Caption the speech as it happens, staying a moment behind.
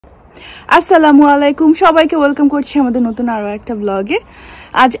আসসালামু আলাইকুম, সবাইকে ওয়েলকাম করছি আমাদের নতুন আরো একটা ব্লগে।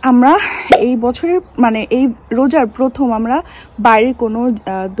 আজ আমরা এই বছরের মানে এই রোজার প্রথম আমরা বাইরের কোনো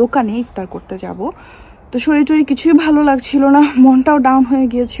দোকানে ইফতার করতে যাব। তো শরীর টরীর কিছুই ভালো লাগছিল না, মনটাও ডাউন হয়ে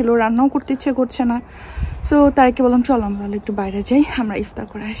গিয়েছিল, রান্নাও করতে ইচ্ছে করছে না। সো তারকে বললাম চলো আমরা একটু বাইরে যাই, আমরা ইফতার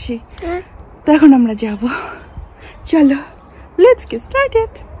করে আসি। তো এখন আমরা যাব, চলো লেটস গেট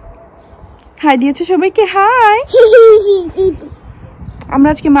স্টার্টেড। হাই দিয়েছে সবাইকে, হাই। আমরা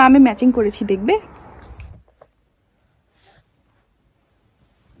আজকে মা আমি ম্যাচিং করেছি, দেখবে।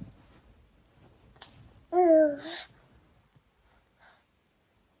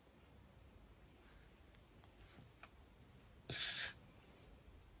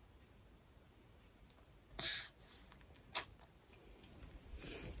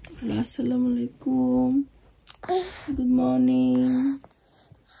 আসসালামু আলাইকুম, গুড মর্নিং।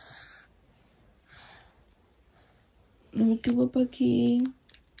 টুবা পাখি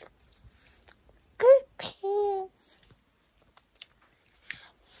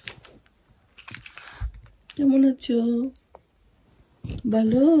কেমন আছো?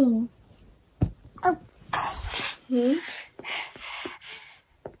 ভালো?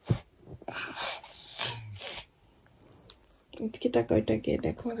 এদিকে তাকাও, এটাকে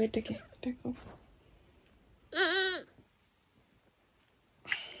দেখো, এটাকে দেখো।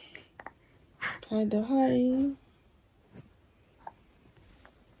 হাই দাও, হাই।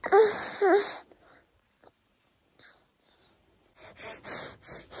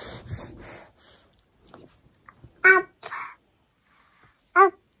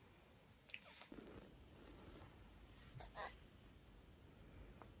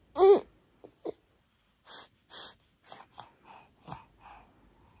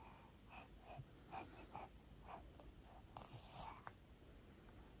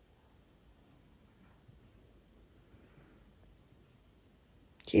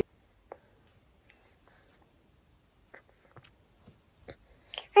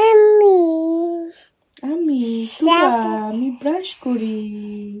 আমি ব্রাশ করি।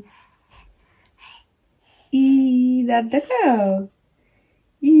 দাঁত দেখাও।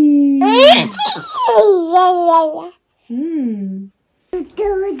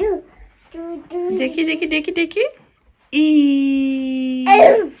 দেখি দেখি দেখি দেখি।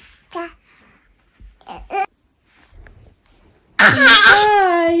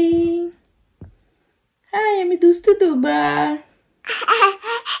 হাই হাই, আমি দুষ্টু তোবা,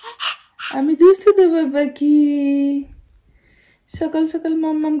 আমি দুষ্টু তোবা পাখি। সকাল সকাল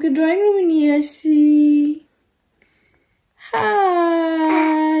মাম্মামকে ড্রয়িং রুমে নিয়ে আসছি।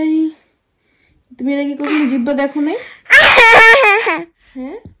 হাই, তুমি এর আগে কখনো জিব্বা দেখো নাই?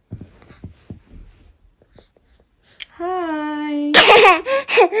 হ্যাঁ, হাই।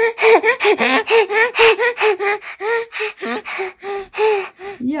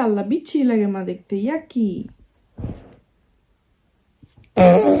 ইয়া আল্লাহ, বিচ্ছি লাগে মা দেখতে। ইয়া কি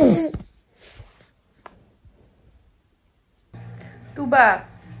তুবা,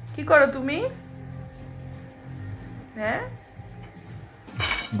 কি করো তুমি? হ্যাঁ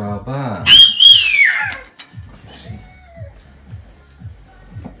বাবা,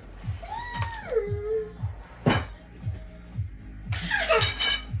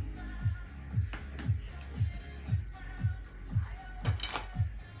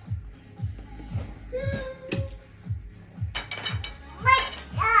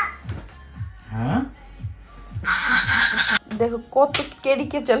 দেখো কত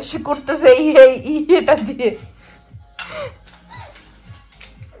কেরিকে চলছে করতেছে এটা দিয়ে।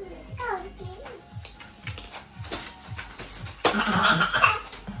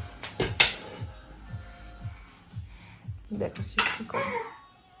 দেখো সে কি করে।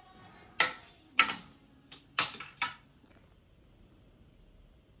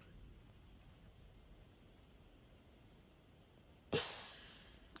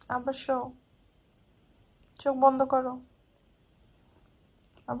 আবার শো, চোখ বন্ধ করো,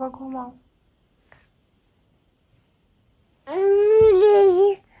 আবার ঘুমাও।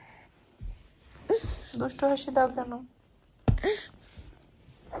 দুষ্ট হাসি দাও কেন?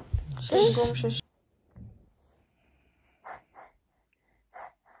 ঘুম শেষ।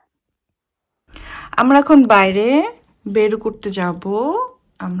 আমরা এখন বাইরে বের করতে যাব,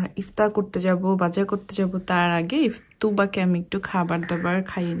 আমরা ইফতার করতে যাব, বাজার করতে যাব। তার আগে তুবাকে আমি একটু খাবার দাবার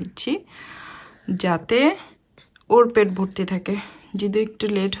খাইয়ে নিচ্ছি, যাতে ওর পেট ভর্তি থাকে। যদি একটু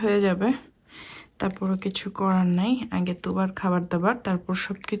লেট হয়ে যাবে, তারপরও কিছু করার নাই। আগে তুবার খাবার দাবার, তারপর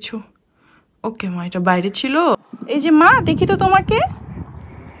সবকিছু। ওকে মা, এটা বাইরে ছিল। এই যে মা, দেখি তো তোমাকে,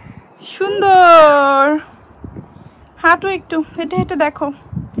 সুন্দর। হাঁটো একটু, হেঁটে হেঁটে দেখো।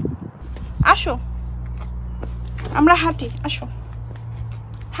 আসো আমরা হাঁটি, আসো।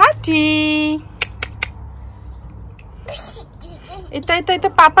 হাঁট মিষ্টি। এটা এটা এটা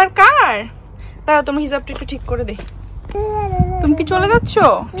পাপার কার? দাঁড়াও, তোমার হিজাবটা একটু ঠিক করে দে। তুমি কি চলে যাচ্ছ?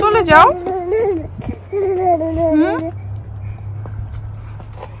 চলে যাও।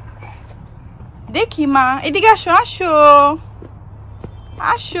 দেখি মা, এদিকে আসো আসো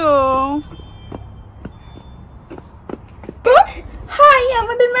আসো। হাই,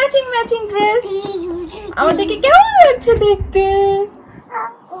 আমাদের ম্যাচিং ম্যাচিং ড্রেস। আমাদেরকে কেমন লাগছে দেখতে?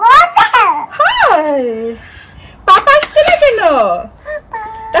 হাই, পাপা আসছে না কেন?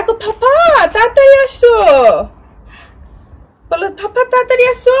 দেখো পাপা, তাড়াতাড়ি আসো। বলো পাপা তাড়াতাড়ি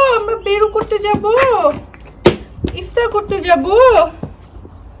আসো, আমরা বের করতে যাব, ইফতার করতে যাব।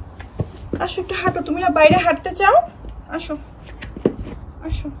 আসো একটু হাঁটো, তুমি না বাইরে হাঁটতে চাও? আসো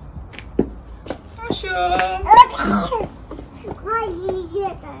আসো আসো।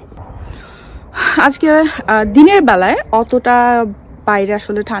 আজকে দিনের বেলায় অতটা বাইরে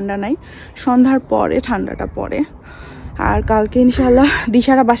আসলে ঠান্ডা নাই, সন্ধ্যার পরে ঠান্ডাটা পড়ে। আর কালকে ইনশাআল্লাহ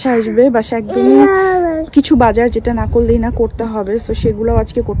দিশারা বাসায় আসবে, বাসা একদমই কিছু বাজার যেটা না করলেই না করতে হবে, তো সেগুলো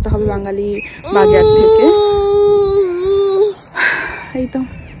আজকে করতে হবে বাঙালি বাজার থেকে। এই তো।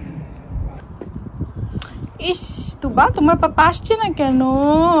 ইস তুবা, তোমার পাপা আসছে না কেন?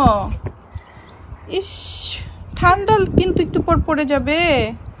 ইস, ঠান্ডা কিন্তু একটু পর পড়ে যাবে।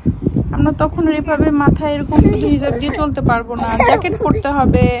 আমরা তখন এভাবে মাথায় এরকম হিজাব দিয়ে চলতে পারবো না, জ্যাকেট পরতে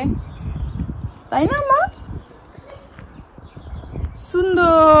হবে, তাই না মা?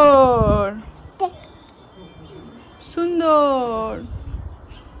 সুন্দর সুন্দর।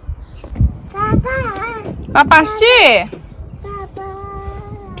 পাপা আসছে?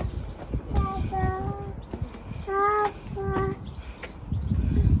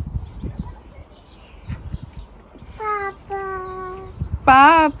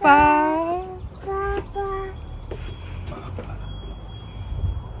 পাপা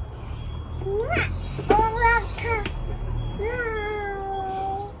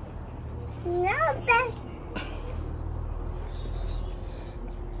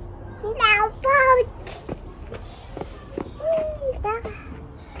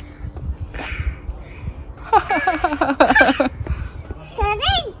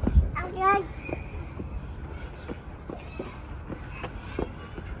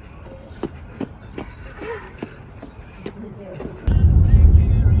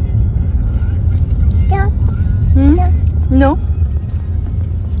No.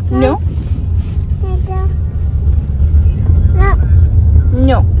 No.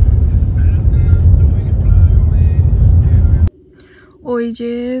 No. ওই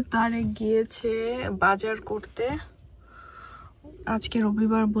যে তারে গিয়েছে বাজার করতে। আজকে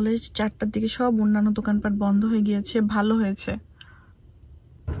রবিবার বলে 4টার দিকে সব অন্যান্য দোকানপাট বন্ধ হয়ে গিয়েছে, ভালো হয়েছে।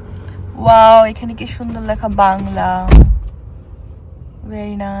 ওয়াও, এখানে কি সুন্দর লেখা বাংলা,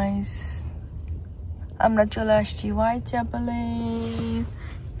 ভেরি নাইস। আমরা চলে আসছি হোয়াইট চ্যাপেলে।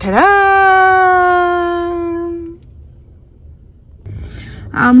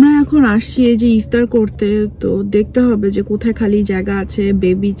 আমরা এখন আসছি এই যে ইফতার করতে, তো দেখতে হবে যে কোথায় খালি জায়গা আছে,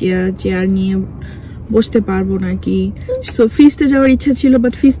 বেবি চেয়ার নিয়ে বসতে পারবো নাকি। সো ফিস্টে যাওয়ার ইচ্ছা ছিল,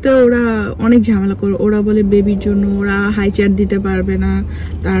 বাট ফিস্টে ওরা অনেক ঝামেলা করে। ওরা বলে বেবির জন্য ওরা হাই চেয়ার দিতে পারবে না,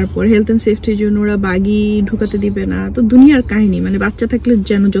 তারপর হেলথ অ্যান্ড সেফটির জন্য ওরা বাগি ঢুকাতে দিবে না। তো দুনিয়ার কাহিনী, মানে বাচ্চা থাকলে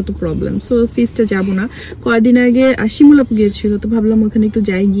যেন যত প্রবলেম। সো ফিস্টে যাবো না। কয়েকদিন আগে শিমুলাপ গিয়েছিল, তো ভাবলাম ওখানে একটু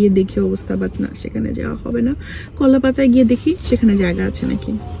যাই, গিয়ে দেখি অবস্থা, বাট না, সেখানে যাওয়া হবে না। কলাপাতায় গিয়ে দেখি সেখানে জায়গা আছে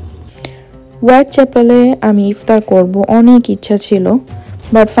নাকি। হোয়াইট চ্যাপেলে আমি ইফতার করব অনেক ইচ্ছা ছিল,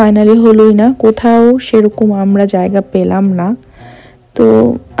 বাট ফাইনালি হলোই না। কোথাও সেরকম আমরা জায়গা পেলাম না। তো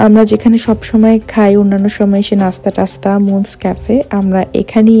আমরা যেখানে সব সময় খাই অন্যান্য সময় এসে নাস্তা টাস্তা, মুনস ক্যাফে, আমরা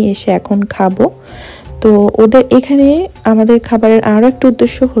এখানেই এসে এখন খাবো। তো ওদের এখানে আমাদের খাবারের আরও একটা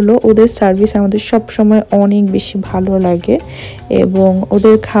উদ্দেশ্য হলো ওদের সার্ভিস আমাদের সব সময় অনেক বেশি ভালো লাগে এবং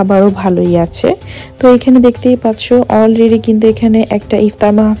ওদের খাবারও ভালোই আছে। তো এখানে দেখতেই পাচ্ছ অলরেডি কিন্তু এখানে একটা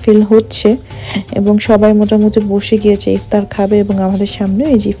ইফতার মাহফিল হচ্ছে এবং সবাই মোটামুটি বসে গিয়েছে ইফতার খাবে এবং আমাদের সামনে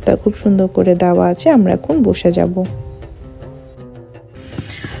এই যে ইফতার খুব সুন্দর করে দেওয়া আছে। আমরা এখন বসে যাব।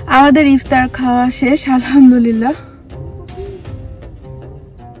 আমাদের ইফতার খাওয়া শেষ, আলহামদুলিল্লাহ।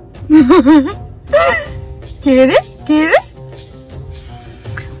 কে রে কে রে?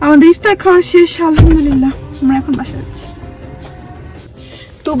 আমাদের ইফতার খাওয়া শেষ, আলহামদুলিল্লাহ। আমরা এখন বাসায় যাচ্ছি।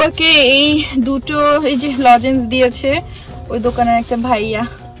 তুবাকে এই দুটো এই যে লজেন্স দিয়েছে ওই দোকানের একটা ভাইয়া,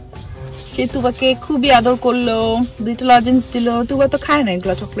 সে তুবাকে খুবই আদর করলো, দুইটা লজেন্স দিল। তুবা তো খায় না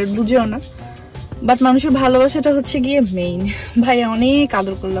এগুলো, চকলেট বুঝেও না, বাট মানুষের ভালোবাসাটা হচ্ছে গিয়ে মেইন। ভাইয়া অনেক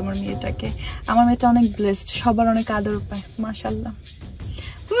আদর করলো আমার মেয়েটাকে। আমার মেয়েটা অনেক ব্লেসড, সবার অনেক আদর পায়। মাশাআল্লাহ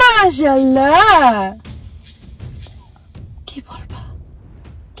মাশাআল্লাহ। কি বলবা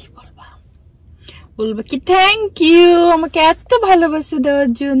কি বলবা? বলবা কি থ্যাংক ইউ আমাকে এত ভালোবাসা দেওয়ার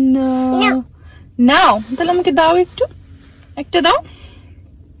জন্য। নাও তাহলে আমাকে দাও, একটু একটা দাও,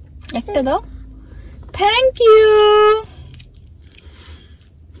 একটা দাও। Thank you.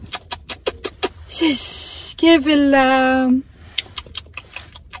 শেষ, খেয়ে ফেললাম,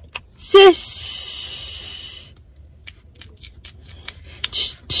 শেষ।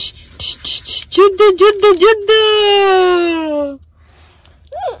 যুদ্ধ যুদ্ধ যুদ্ধ।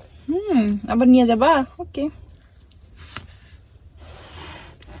 আবার নিয়ে যাবা? ওকে,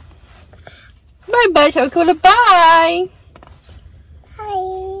 বাই বাই, সবাইকে বলো বাই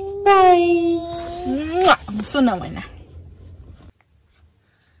বাই। শোনা ময়না,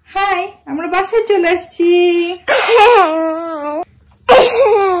 হাই, আমরা বাসায় চলে আসছি।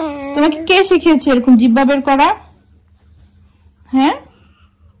 তোমাকে কে শিখিয়েছে এরকম জিহ্বা বের করা? হ্যাঁ,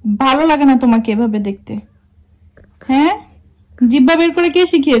 ভালো লাগে না তোমাকে এভাবে দেখতে? হ্যাঁ, জিহ্বা বের করে কে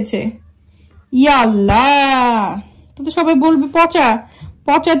শিখিয়েছে? ইয়া আল্লাহ, তো সবাই বলবে পচা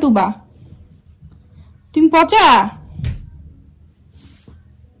পচা, তুবা তুমি পচা।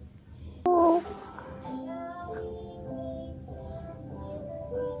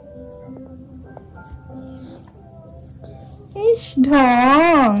 ইস,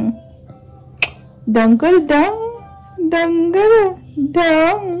 ঢং ডং করে ডং ডং করে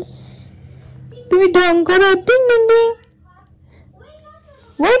ডং, তুমি ঢং করো। Ding ding ding.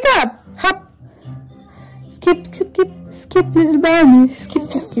 Wake up! Hop! Skip, skip, skip, skip, little bunny. Skip,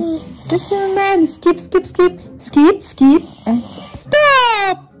 skip, skip. Little bunny. Skip, skip, skip. Skip, skip. And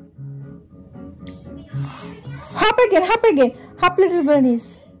stop! Hop again, hop again. Hop, little bunnies.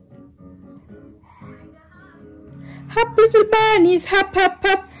 Hop, little bunnies. Hop, hop,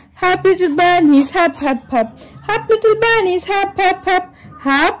 hop. Hop, little bunnies. Hop, hop, hop. Hop, little bunnies. Hop, hop, hop.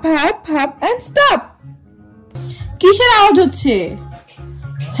 Hop, hop, hop. And stop! কিসের আওয়াজ হচ্ছে?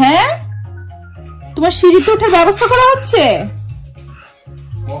 হ্যাঁ, তোমার সিঁড়িতে ওঠার ব্যবস্থা করা হচ্ছে?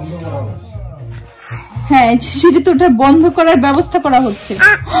 হ্যাঁ, সিঁড়িতে ওঠার বন্ধ করার ব্যবস্থা করা হচ্ছে।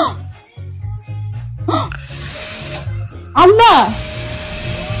 আল্লাহ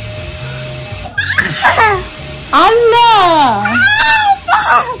আল্লাহ,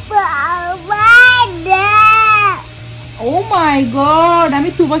 ও মাই গড, আমি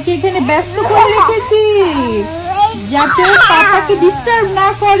তোমাকে এখানে ব্যস্ত করে রেখেছি যাতে পাপাকে ডিস্টার্ব না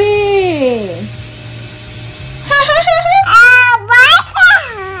করে।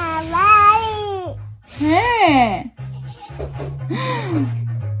 হ্যাঁ,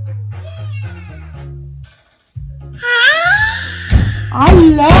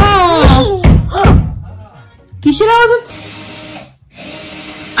 আল্লাহ, কিসের আওয়াজ হচ্ছে?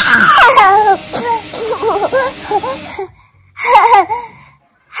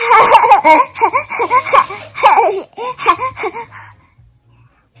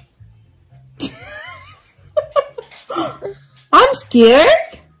 I'm scared.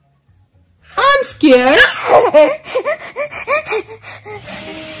 I'm scared.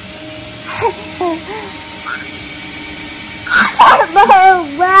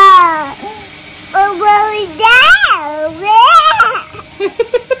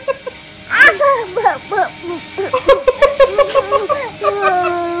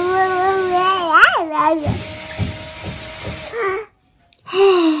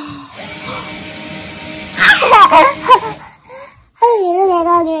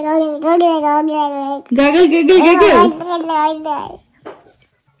 Gaggle, gaggle, gaggle.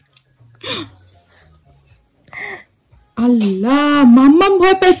 আল্লাহ, মাম্মাম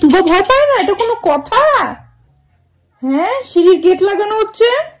ভয় পায়, তুবা ভয় পায় না? এটা কোনো কথা? হ্যাঁ, সিঁড়ির গেট লাগানো হচ্ছে।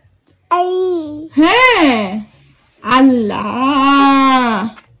 হ্যাঁ, আল্লাহ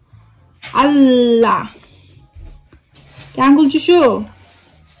আল্লাহ, আঙ্গুল চুষো।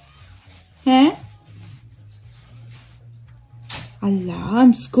 হ্যাঁ, Allah,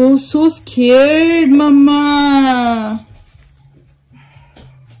 I'm so scared, Mama.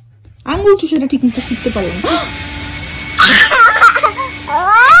 আঙ্গুল চুষাটা ঠিক মতো শিখতে পারলাম।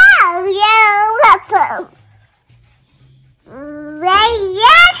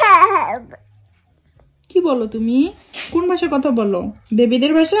 কি বলো তুমি? কোন ভাষা কথা বলো?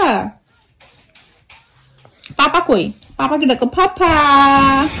 বেবিদের ভাষা? পাপা কই? পাপাকে ডাকো পাপা।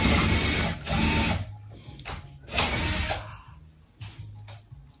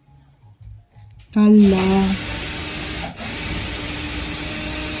 আল্লাহ,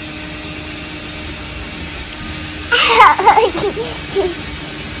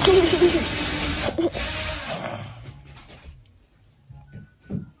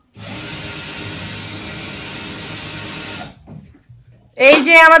 এই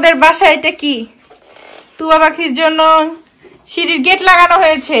যে আমাদের বাসা, এটা কি? তুবা পাখির জন্য সিঁড়ির গেট লাগানো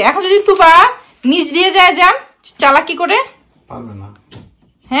হয়েছে। এখন যদি তুবা নিচ দিয়ে যায় যান চালাকি করে পারবে না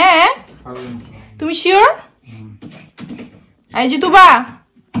হ্যাঁ পারবে না তুমি শিওর এই যে তুবা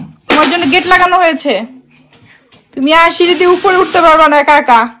তোমার জন্য গেট লাগানো হয়েছে তুমি আর সিঁড়ি দিয়ে উপরে উঠতে পারবে না একা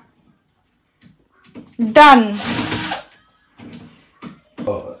একা ডান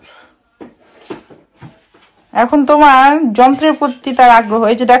এখন তোমার যন্ত্রের প্রতি তার আগ্রহ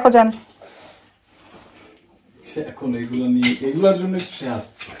এই যে দেখো যান সে এখন এগুলো নিয়ে এগুলোর জন্য সে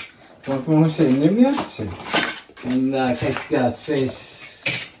আসছে তোমার কোনো সে এমনি আসছে না খাইতে আসছে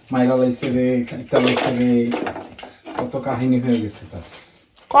মাইরা লাইছে রে খাইতে লাইছে রে কত কাহিনী হয়ে গেছে তার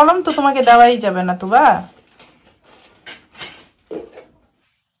কলম তো তোমাকে দেওয়াই যাবে না তুবা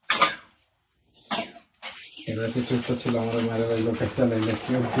এরা কি চুপ ছিল আমার মাইরা লাইলো খাইতে লাইলো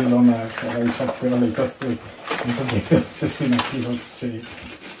কেউ দিল না সবাই সব করে লাইতেছে আমি তো দেখতে পাচ্ছি না কি হচ্ছে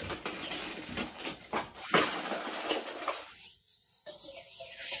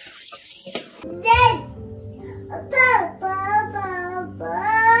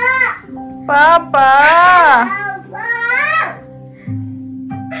পাপা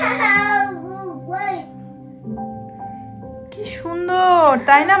কি সুন্দর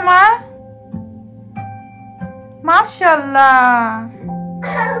তাই না মা মাশাআল্লাহ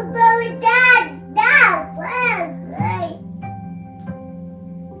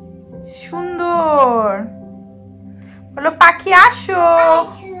সুন্দর বলো পাখি আসো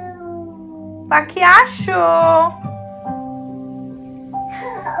পাখি আসো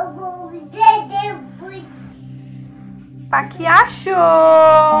পাখি আসো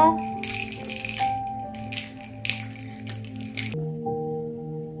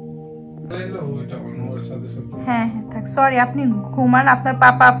হ্যাঁ হ্যাঁ থাক সরি আপনি ঘুমান আপনার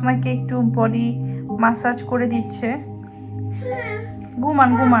পাপা আপনাকে একটু বডি মাসাজ করে দিচ্ছে ঘুমান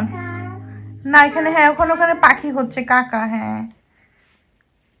ঘুমান না এখানে হ্যাঁ ওখানে পাখি হচ্ছে কাকা হ্যাঁ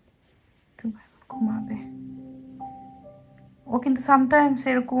ঘুমাবে ও কিন্তু সামটাইমস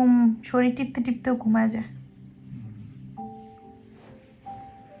এরকম শরীর টিপতে টিপতেও ঘুমায় যায়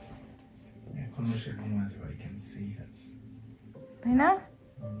তাই না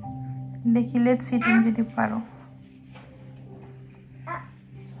দেখি লেটস সি তুমি যদি পারো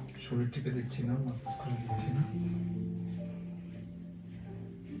শরীর টিপে দিচ্ছি না মাসাজ করে দিচ্ছি না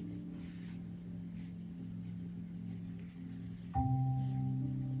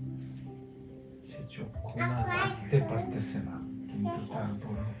সে চোখ খোলা রাখতে পারতেছে না কিন্তু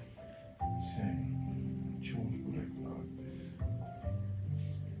তারপর সে চোখ খুলে রাখতেছে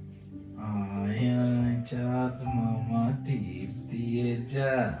আয় আয় চাঁদ মামা টিপ দিয়ে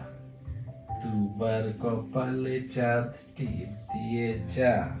যা দুবার কপালে চাঁদ টিপ দিয়ে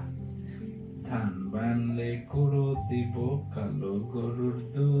যা ধান বানলে কুড়ো দিব কালো গরুর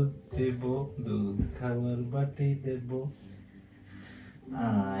দুধ দেব দুধ খাওয়ার বাটি দেব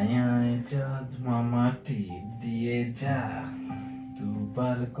আয় আয় চাঁদ মামা টিপ দিয়ে যা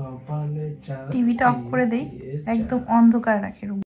দুবার কপালে চাঁদ টিভিটা অফ করে দেই একদম অন্ধকার রাখি রুম